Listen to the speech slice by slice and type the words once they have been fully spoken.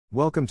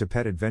Welcome to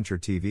Pet Adventure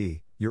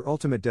TV, your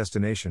ultimate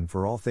destination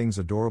for all things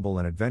adorable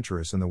and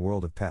adventurous in the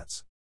world of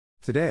pets.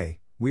 Today,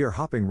 we are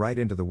hopping right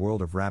into the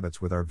world of rabbits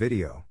with our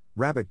video,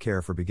 Rabbit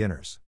Care for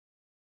Beginners.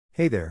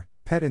 Hey there,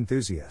 pet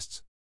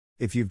enthusiasts.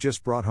 If you've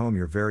just brought home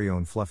your very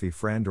own fluffy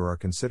friend or are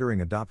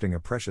considering adopting a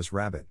precious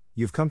rabbit,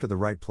 you've come to the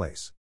right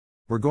place.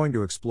 We're going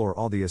to explore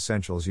all the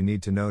essentials you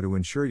need to know to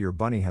ensure your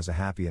bunny has a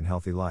happy and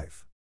healthy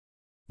life.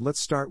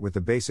 Let's start with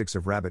the basics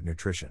of rabbit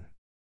nutrition.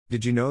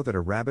 Did you know that a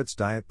rabbit's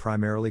diet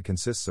primarily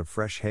consists of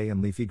fresh hay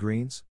and leafy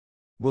greens?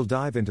 We'll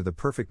dive into the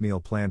perfect meal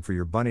plan for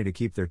your bunny to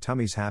keep their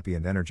tummies happy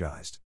and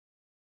energized.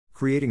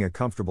 Creating a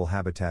comfortable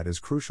habitat is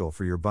crucial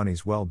for your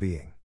bunny's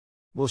well-being.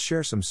 We'll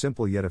share some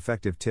simple yet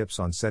effective tips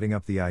on setting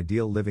up the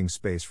ideal living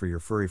space for your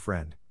furry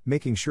friend,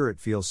 making sure it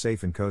feels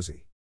safe and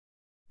cozy.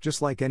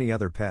 Just like any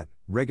other pet,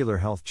 regular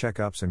health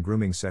checkups and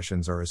grooming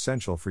sessions are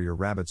essential for your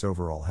rabbit's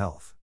overall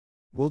health.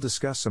 We'll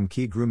discuss some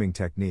key grooming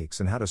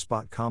techniques and how to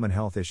spot common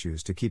health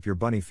issues to keep your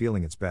bunny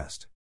feeling its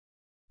best.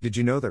 Did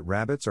you know that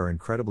rabbits are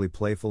incredibly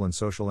playful and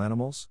social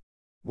animals?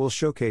 We'll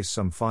showcase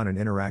some fun and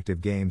interactive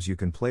games you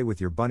can play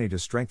with your bunny to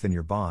strengthen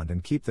your bond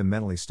and keep them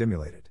mentally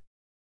stimulated.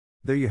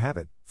 There you have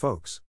it,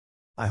 folks.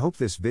 I hope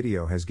this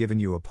video has given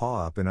you a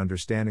paw up in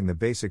understanding the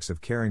basics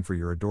of caring for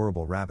your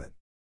adorable rabbit.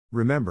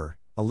 Remember,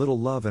 a little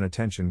love and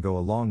attention go a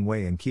long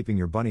way in keeping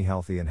your bunny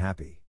healthy and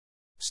happy.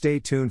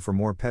 Stay tuned for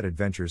more pet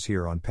adventures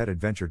here on Pet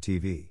Adventure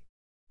TV.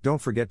 Don't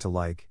forget to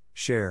like,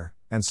 share,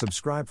 and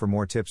subscribe for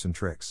more tips and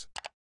tricks.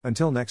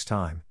 Until next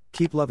time,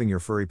 keep loving your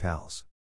furry pals.